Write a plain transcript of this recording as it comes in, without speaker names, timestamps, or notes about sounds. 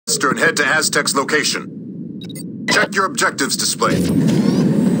and head to Aztec's location. Check your objectives display.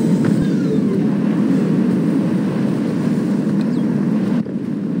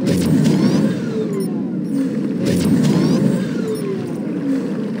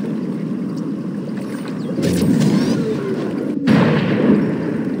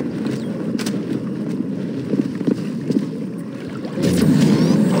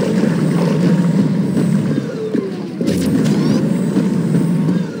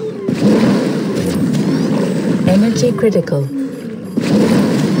 Energy critical.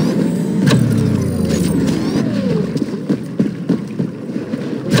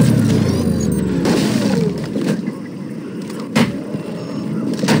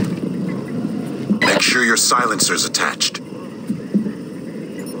 Make sure your silencer's attached.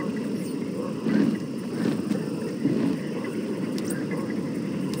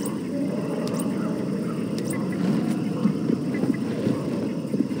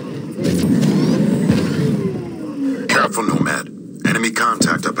 Careful, Nomad. Enemy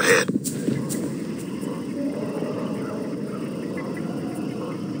contact up ahead.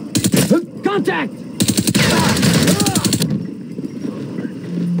 Contact!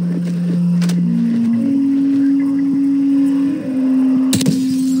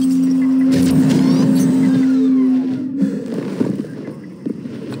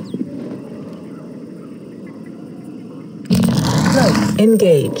 Probe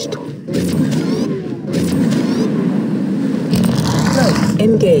engaged. Probe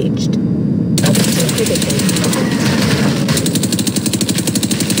engaged. Energy critical.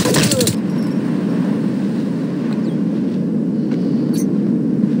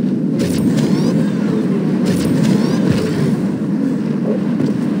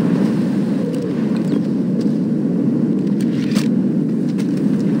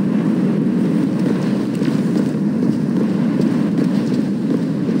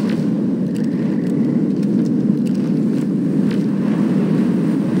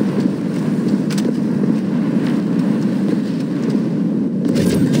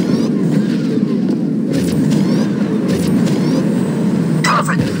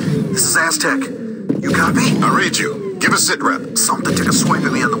 This is Aztec. You copy? I read you. Give a sit rep. Something took a swipe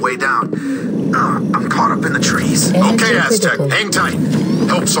at me on the way down. I'm caught up in the trees. Energy Okay, Aztec. critical. Hang tight.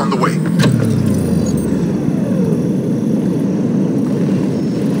 Help's on the way.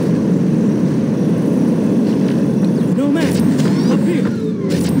 No man, up here.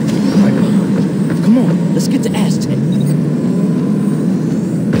 Right, come on, let's get to Aztec.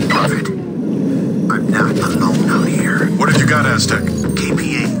 Prophet, I'm not alone out here. What have you got, Aztec?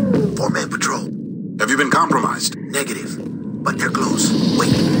 KPA, four-man patrol. Have you been compromised? Negative, but they're close.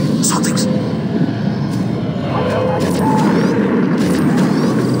 Wait, something's...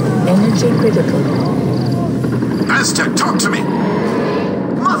 Energy critical. Aztec, talk to me!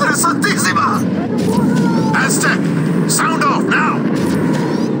 Madre Santísima! Aztec, sound off now!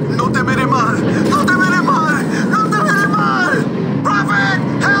 No te veré mal! No te veré mal! No te veré mal! Prophet,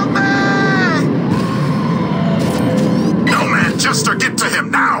 help me! No man, Chester, get to him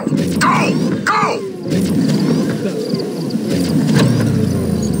now! Go! Go!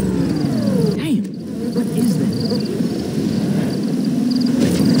 Damn, what is that?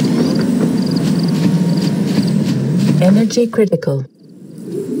 Energy critical.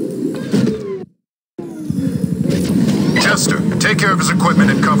 Chester, take care of his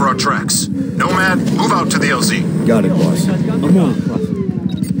equipment and cover our tracks. Nomad, move out to the LZ. Got it, boss. I'm on, Prophet.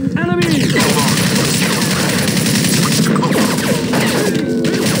 Enemy! Hold on. Switch to close.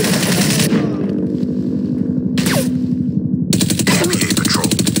 KPA patrol.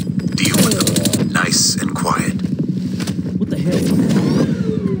 Deal with them. Nice and quiet. What the hell?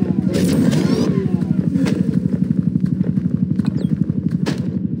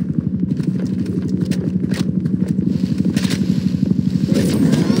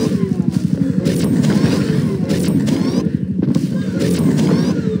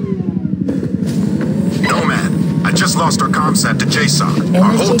 Lost our comsat to JSOC.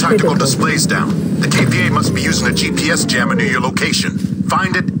 Our whole tactical critical. display's down. The KPA must be using a GPS jammer near your location.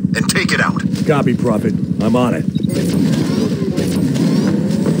 Find it and take it out. Copy, Prophet. I'm on it.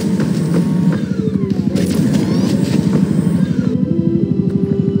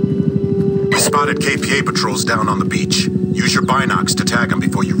 We spotted KPA patrols down on the beach. Use your binocs to tag them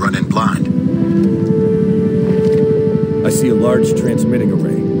before you run in blind. I see a large transmitting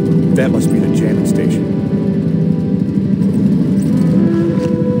array. That must be the jamming station.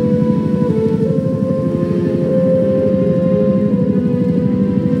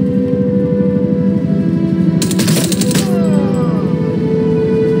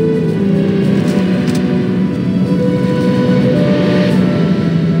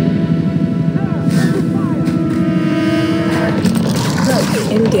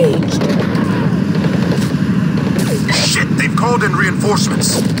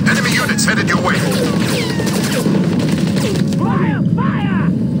 reinforcements. Enemy units headed your way. Fire! Fire!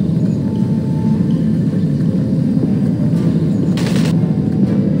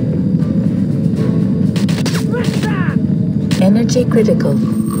 Energy critical.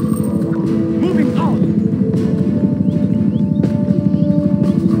 Moving out!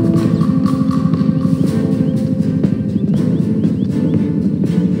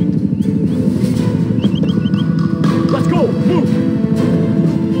 Let's go! Move!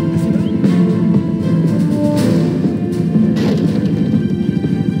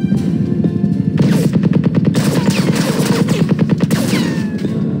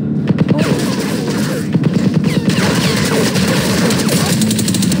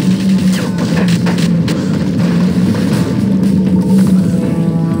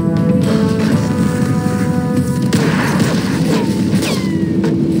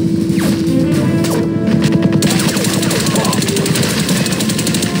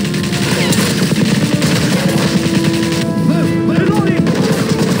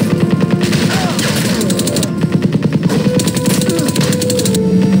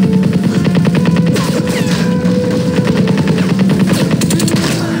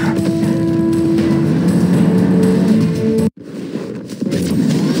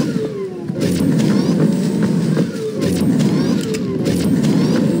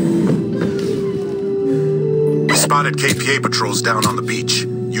 Spotted KPA patrols down on the beach.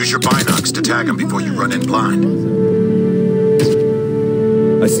 Use your binocs to tag them before you run in blind.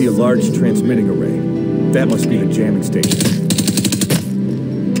 I see a large transmitting array. That must be the jamming station.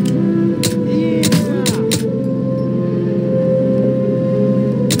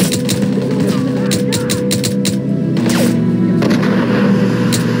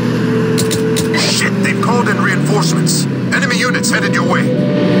 Shit, they've called in reinforcements. Enemy units headed your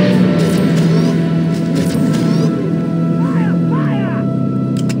way.